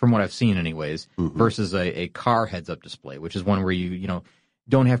 from what I've seen anyways, versus a car heads-up display, which is one where you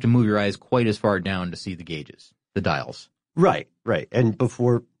don't have to move your eyes quite as far down to see the gauges, the dials. Right. And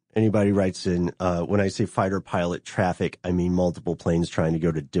before anybody writes in, when I say fighter pilot traffic, I mean multiple planes trying to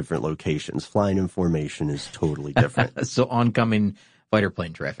go to different locations. Flying in formation is totally different. So oncoming fighter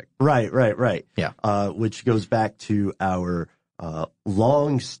plane traffic. Right. Yeah. Which goes back to our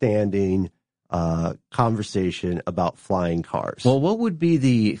long-standing conversation about flying cars. Well, what would be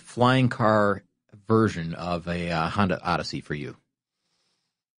the flying car version of a Honda Odyssey for you?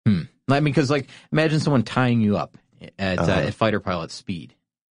 I mean, because imagine someone tying you up at fighter pilot speed.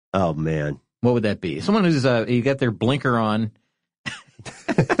 Oh man, what would that be? Someone who's you got their blinker on.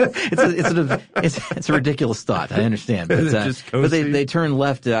 It's a ridiculous thought. I understand, but they turn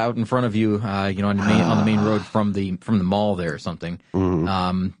left out in front of you, on the main road from the mall there or something.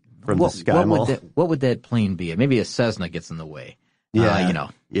 From the Sky Mall. What would that plane be? Maybe a Cessna gets in the way. Yeah.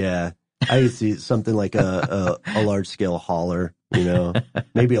 Yeah. I see something like a large scale hauler.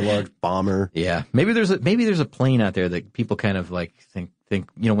 Maybe a large bomber. Yeah, maybe there's a plane out there that people kind of think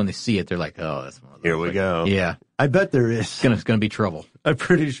when they see it, they're like, oh, that's one of those. Here we go. Yeah, I bet there is. It's gonna be trouble. I'm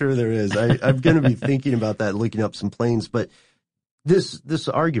pretty sure there is. I'm gonna be thinking about that, looking up some planes. But this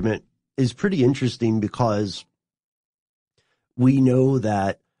argument is pretty interesting because we know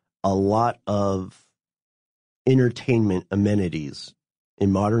that a lot of entertainment amenities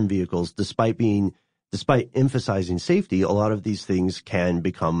in modern vehicles, despite emphasizing safety, a lot of these things can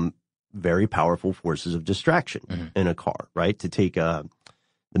become very powerful forces of distraction in a car, right? To take the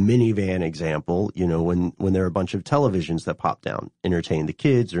minivan example, when there are a bunch of televisions that pop down, entertain the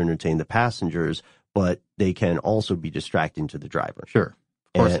kids or entertain the passengers, but they can also be distracting to the driver. Sure.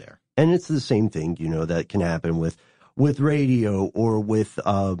 Of course they are. And it's the same thing, that can happen with radio or with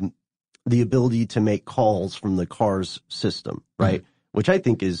the ability to make calls from the car's system, right? Which I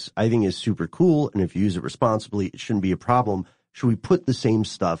think is super cool, and if you use it responsibly, it shouldn't be a problem. Should we put the same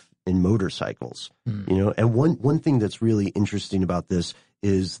stuff in motorcycles? And one thing that's really interesting about this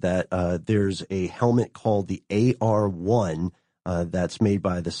is that there's a helmet called the AR1 that's made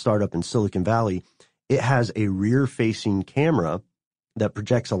by the startup in Silicon Valley. It has a rear-facing camera that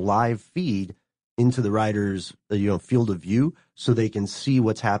projects a live feed into the rider's field of view, so they can see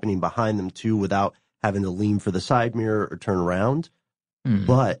what's happening behind them too, without having to lean for the side mirror or turn around.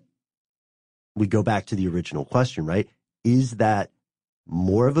 But we go back to the original question, right? Is that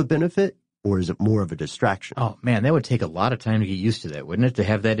more of a benefit or is it more of a distraction? Oh, man, that would take a lot of time to get used to that, wouldn't it? To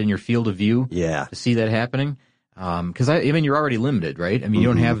have that in your field of view? Yeah. To see that happening? Because, you're already limited, right? I mean, you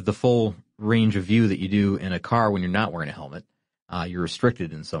don't have the full range of view that you do in a car when you're not wearing a helmet. You're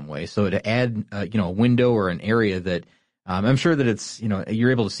restricted in some way. So to add, a window or an area that I'm sure that it's,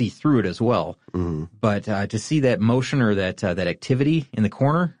 you're able to see through it as well. But to see that motion or that activity in the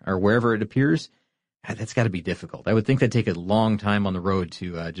corner or wherever it appears, that's got to be difficult. I would think that'd take a long time on the road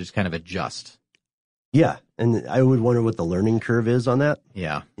to just kind of adjust. Yeah, and I would wonder what the learning curve is on that.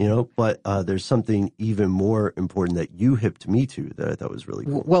 Yeah. But there's something even more important that you hipped me to that I thought was really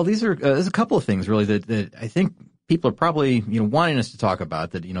cool. Well, there's a couple of things really that I think people are probably wanting us to talk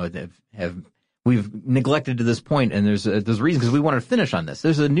about that we've neglected to this point, and there's a reason because we wanted to finish on this.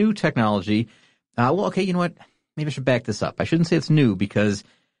 There's a new technology. Okay, you know what? Maybe I should back this up. I shouldn't say it's new because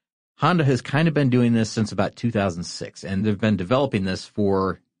Honda has kind of been doing this since about 2006, and they've been developing this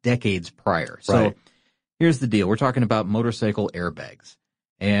for decades prior. So here's the deal. We're talking about motorcycle airbags.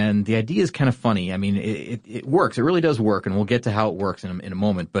 And the idea is kind of funny. I mean, it works. It really does work, and we'll get to how it works in a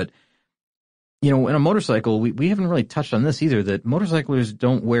moment. But, in a motorcycle, we haven't really touched on this either, that motorcyclers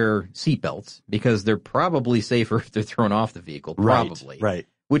don't wear seatbelts because they're probably safer if they're thrown off the vehicle. Probably. Right.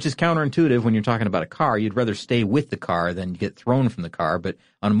 Which is counterintuitive when you're talking about a car. You'd rather stay with the car than get thrown from the car. But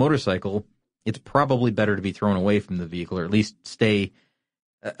on a motorcycle, it's probably better to be thrown away from the vehicle, or at least stay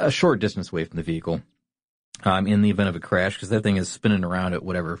a short distance away from the vehicle in the event of a crash, because that thing is spinning around at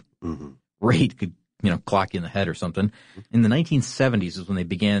whatever rate could, clock you in the head or something. In the 1970s is when they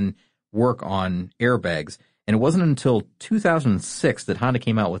began work on airbags, and it wasn't until 2006 that Honda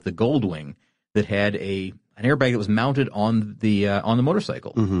came out with the Goldwing that had an airbag that was mounted on the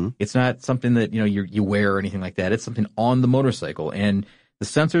motorcycle. It's not something that you wear or anything like that. It's something on the motorcycle, and the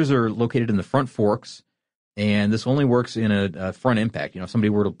sensors are located in the front forks. And this only works in a front impact. If somebody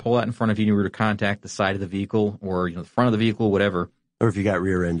were to pull out in front of you and you were to contact the side of the vehicle or the front of the vehicle, whatever. Or if you got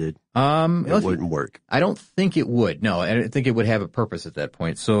rear-ended, it wouldn't work. I don't think it would. No, I don't think it would have a purpose at that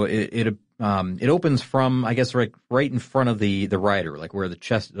point. So it opens from, I guess, right in front of the rider, like where the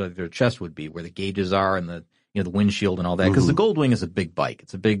chest would be, where the gauges are and the windshield and all that. Because the Goldwing is a big bike.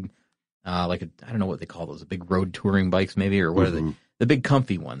 It's a big, I don't know what they call those, the big road touring bikes maybe, or what are the big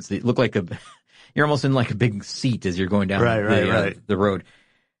comfy ones? They look like you're almost in like a big seat as you're going down the road.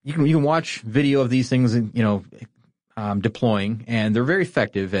 You can watch video of these things, deploying, and they're very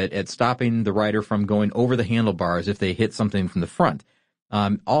effective at stopping the rider from going over the handlebars if they hit something from the front.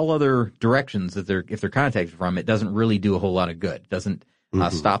 All other directions if they're contacted from, it doesn't really do a whole lot of good. It doesn't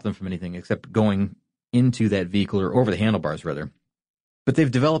stop them from anything except going into that vehicle or over the handlebars rather. But they've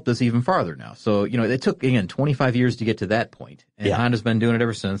developed this even farther now. So, it took, again, 25 years to get to that point, and Honda's been doing it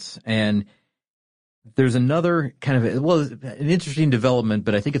ever since. And there's another kind of, an interesting development,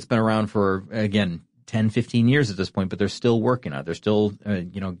 but I think it's been around for, again, 10, 15 years at this point, but they're still working on it. They're still,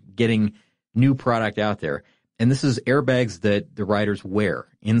 getting new product out there. And this is airbags that the riders wear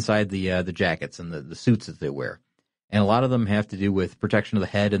inside the jackets and the suits that they wear. And a lot of them have to do with protection of the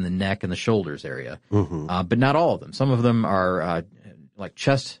head and the neck and the shoulders area. But not all of them. Some of them are like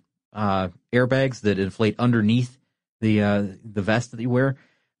chest airbags that inflate underneath the vest that you wear.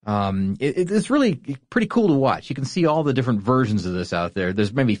 It's really pretty cool to watch. You can see all the different versions of this out there.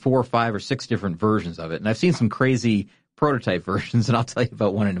 There's maybe 4 or 5 or 6 different versions of it. And I've seen some crazy prototype versions, and I'll tell you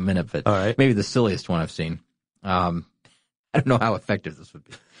about one in a minute, but maybe the silliest one I've seen. I don't know how effective this would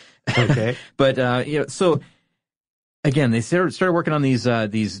be. Okay. But, so again, they started working on these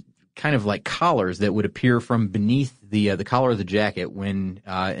kind of like collars that would appear from beneath the collar of the jacket when,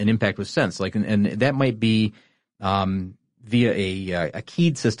 an impact was sensed. And that might be, via a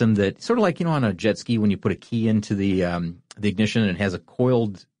keyed system that sort of like, on a jet ski when you put a key into the ignition and it has a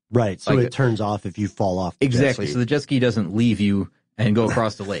coiled. Right. So it turns off if you fall off. Exactly. So the jet ski doesn't leave you and go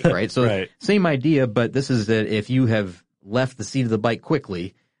across the lake, right? So same idea, but this is that if you have left the seat of the bike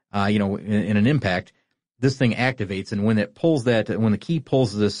quickly, in an impact, this thing activates. And when it pulls when the key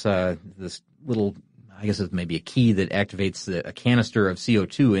pulls this little, I guess it's maybe a key that activates a canister of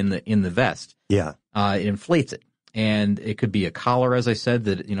CO2 in the vest. Yeah. It inflates it. And it could be a collar, as I said,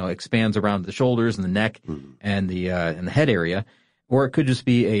 that, expands around the shoulders and the neck and the head area. Or it could just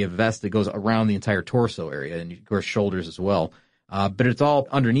be a vest that goes around the entire torso area and, of course, shoulders as well. But it's all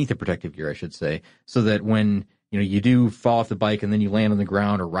underneath the protective gear, I should say, so that when, you do fall off the bike and then you land on the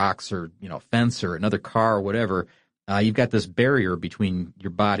ground or rocks or, fence or another car or whatever, you've got this barrier between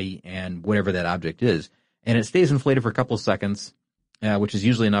your body and whatever that object is. And it stays inflated for a couple of seconds, which is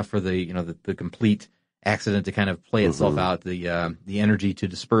usually enough for the complete accident to kind of play itself out, the energy to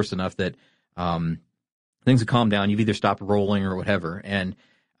disperse enough that things have calmed down. You've either stopped rolling or whatever, and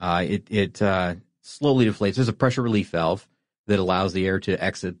it slowly deflates. There's a pressure relief valve that allows the air to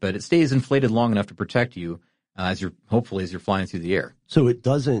exit, but it stays inflated long enough to protect you as you're flying through the air. So it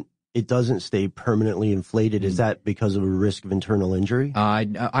doesn't stay permanently inflated. Is that because of a risk of internal injury? I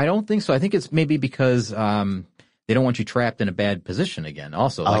don't think so. I think it's maybe because they don't want you trapped in a bad position again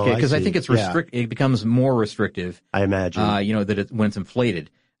also. Because I think it's it becomes more restrictive. I imagine. When it's inflated.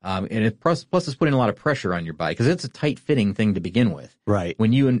 And plus it's putting a lot of pressure on your bike because it's a tight fitting thing to begin with. Right.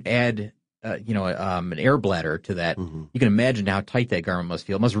 When you add an air bladder to that, you can imagine how tight that garment must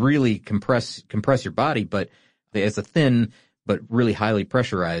feel. It must really compress your body, but it's a thin but really highly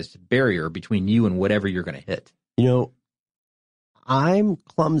pressurized barrier between you and whatever you're going to hit. I'm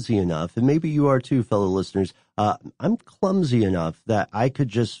clumsy enough, and maybe you are too, fellow listeners. I'm clumsy enough that I could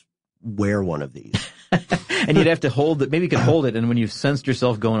just wear one of these. And you'd have to hold it. Maybe you could hold it, and when you've sensed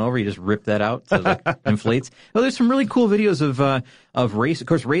yourself going over, you just rip that out so it inflates. Well, there's some really cool videos of race. Of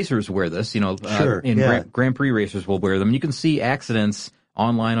course, racers wear this. Sure, Grand Prix racers will wear them. You can see accidents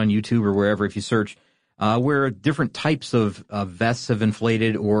online on YouTube or wherever if you search where different types of vests have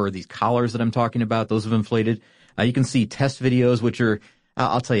inflated, or these collars that I'm talking about, those have inflated. You can see test videos, which are,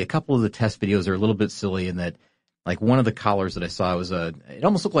 I'll tell you, a couple of the test videos are a little bit silly in that, like one of the collars that I saw was it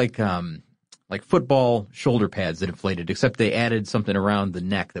almost looked like football shoulder pads that inflated, except they added something around the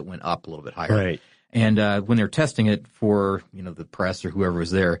neck that went up a little bit higher. Right. And when they're testing it for, the press or whoever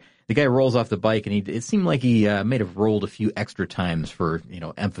was there, the guy rolls off the bike and it seemed like he may have rolled a few extra times for,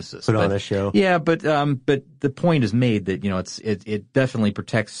 emphasis. Put on a show. Yeah, but the point is made that, it definitely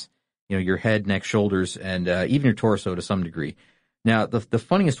protects, your head, neck, shoulders, and even your torso to some degree. Now, the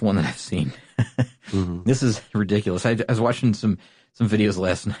funniest one that I've seen, this is ridiculous. I was watching some videos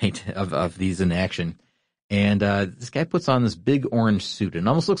last night of these in action, and this guy puts on this big orange suit, and it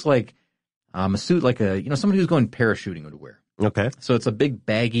almost looks like a suit like somebody who's going parachuting would wear. Okay. So it's a big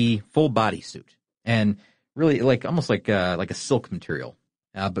baggy full body suit, and really almost like a silk material,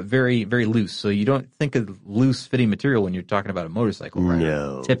 but very, very loose. So you don't think of loose fitting material when you're talking about a motorcycle rider,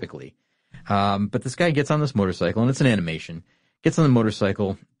 no, typically. But this guy gets on this motorcycle, and it's an animation. Gets on the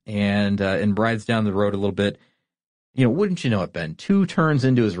motorcycle and rides down the road a little bit. Wouldn't you know it, Ben? 2 turns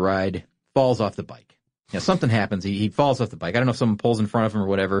into his ride, falls off the bike. Something happens. He falls off the bike. I don't know if someone pulls in front of him or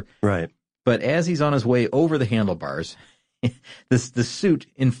whatever. Right. But as he's on his way over the handlebars, the suit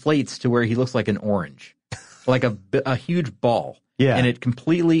inflates to where he looks like an orange, like a huge ball. Yeah. And it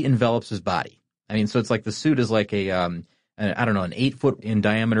completely envelops his body. I mean, so it's like the suit is like an 8-foot in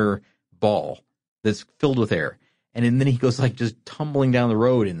diameter ball that's filled with air. And then he goes like just tumbling down the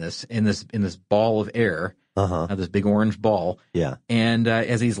road in this ball of air, this big orange ball. Yeah. And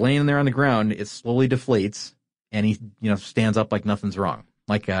as he's laying there on the ground, it slowly deflates, and he stands up like nothing's wrong,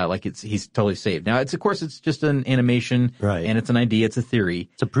 like he's totally saved. Now of course it's just an animation, right? And it's an idea, it's a theory,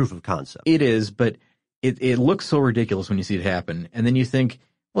 it's a proof of concept. It is, but it looks so ridiculous when you see it happen, and then you think,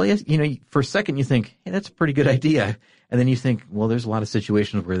 well, yes, for a second you think, hey, that's a pretty good idea, and then you think, well, there's a lot of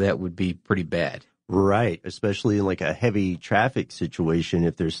situations where that would be pretty bad. Right, especially in like a heavy traffic situation,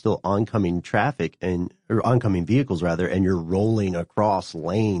 if there's still oncoming traffic or oncoming vehicles rather, and you're rolling across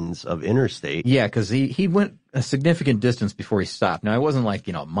lanes of interstate. Yeah, because he went a significant distance before he stopped. Now, it wasn't like,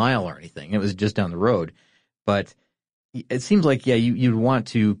 a mile or anything. It was just down the road. But it seems like, you'd want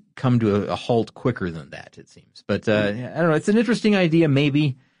to come to a halt quicker than that, it seems. But I don't know. It's an interesting idea,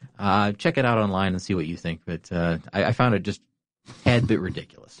 maybe. Check it out online and see what you think. But I found it just a tad bit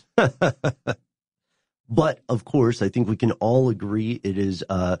ridiculous. But, of course, I think we can all agree it is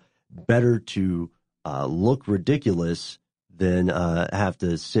better to look ridiculous than have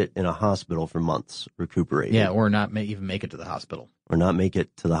to sit in a hospital for months recuperating. Yeah, or not even make it to the hospital.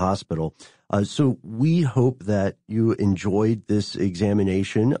 So we hope that you enjoyed this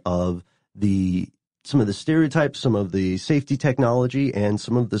examination of some of the stereotypes, some of the safety technology, and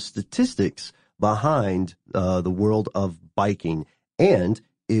some of the statistics behind the world of biking. And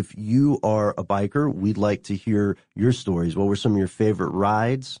if you are a biker, we'd like to hear your stories. What were some of your favorite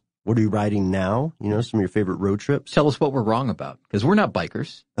rides? What are you riding now? Some of your favorite road trips? Tell us what we're wrong about, because we're not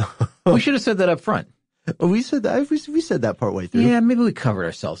bikers. We should have said that up front. We said that. We said that partway through. Yeah, maybe we covered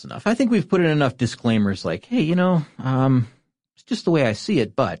ourselves enough. I think we've put in enough disclaimers like, hey, it's just the way I see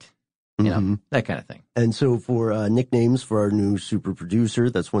it, but, that kind of thing. And so for nicknames for our new super producer,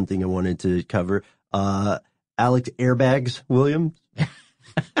 that's one thing I wanted to cover. Alex Airbags Williams.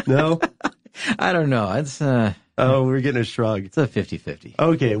 No? I don't know. It's we're getting a shrug. It's a 50-50.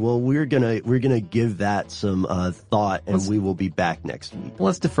 Okay, well we're gonna give that some thought, and we will be back next week.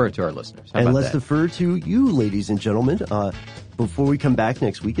 Let's defer to our listeners. And let's defer to you, ladies and gentlemen. Before we come back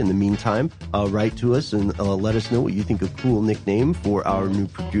next week, in the meantime, write to us and let us know what you think a cool nickname for our new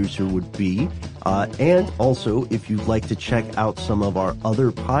producer would be. And also, if you'd like to check out some of our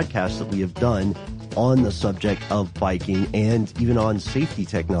other podcasts that we have done on the subject of biking and even on safety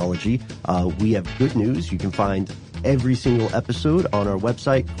technology, we have good news. You can find every single episode on our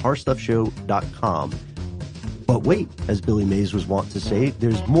website, carstuffshow.com. But wait, as Billy Mays was wont to say,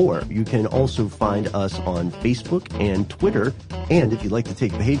 there's more. You can also find us on Facebook and Twitter. And if you'd like to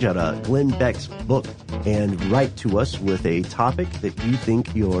take a page out of Glenn Beck's book and write to us with a topic that you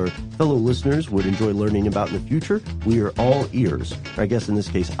think your fellow listeners would enjoy learning about in the future, we are all ears. Or I guess in this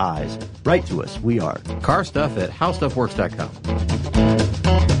case, eyes. Write to us. We are Carstuff at howstuffworks.com.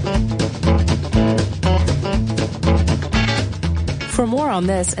 For more on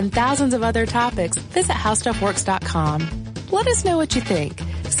this and thousands of other topics, visit howstuffworks.com. Let us know what you think.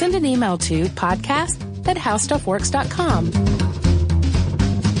 Send an email to podcast@howstuffworks.com.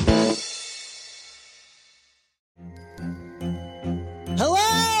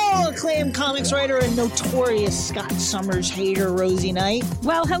 Hello, acclaimed comics writer and notorious Scott Summers hater, Rosie Knight.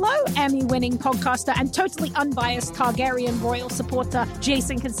 Well, hello, Emmy-winning podcaster and totally unbiased Targaryen royal supporter,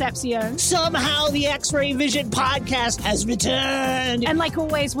 Jason Concepcion. Somehow the X-Ray Vision podcast has returned. And like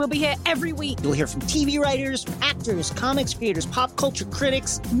always, we'll be here every week. You'll hear from TV writers, actors, comics creators, pop culture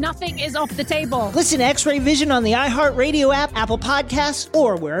critics. Nothing is off the table. Listen to X-Ray Vision on the iHeartRadio app, Apple Podcasts,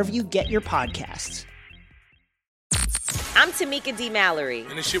 or wherever you get your podcasts. I'm Tamika D. Mallory.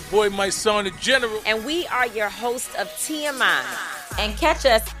 And it's your boy, my son, the General. And we are your hosts of TMI. And catch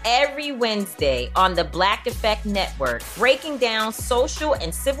us every Wednesday on the Black Effect Network, breaking down social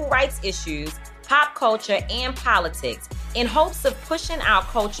and civil rights issues, pop culture, and politics in hopes of pushing our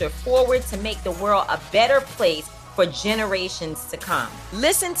culture forward to make the world a better place for generations to come.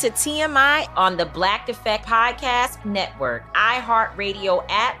 Listen to TMI on the Black Effect Podcast Network, iHeartRadio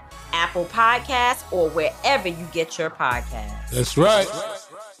app, Apple Podcasts, or wherever you get your podcasts. That's right.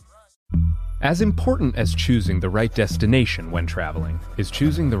 As important as choosing the right destination when traveling is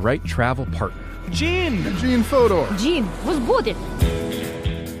choosing the right travel partner. Gene Fodor. Gene was good.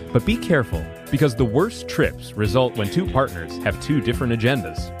 But be careful, because the worst trips result when two partners have two different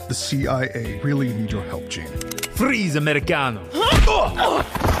agendas. The CIA really need your help, Gene. Freeze, Americano.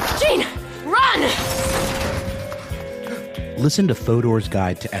 Gene, run! Listen to Fodor's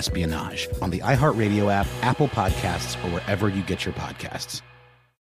Guide to Espionage on the iHeartRadio app, Apple Podcasts, or wherever you get your podcasts.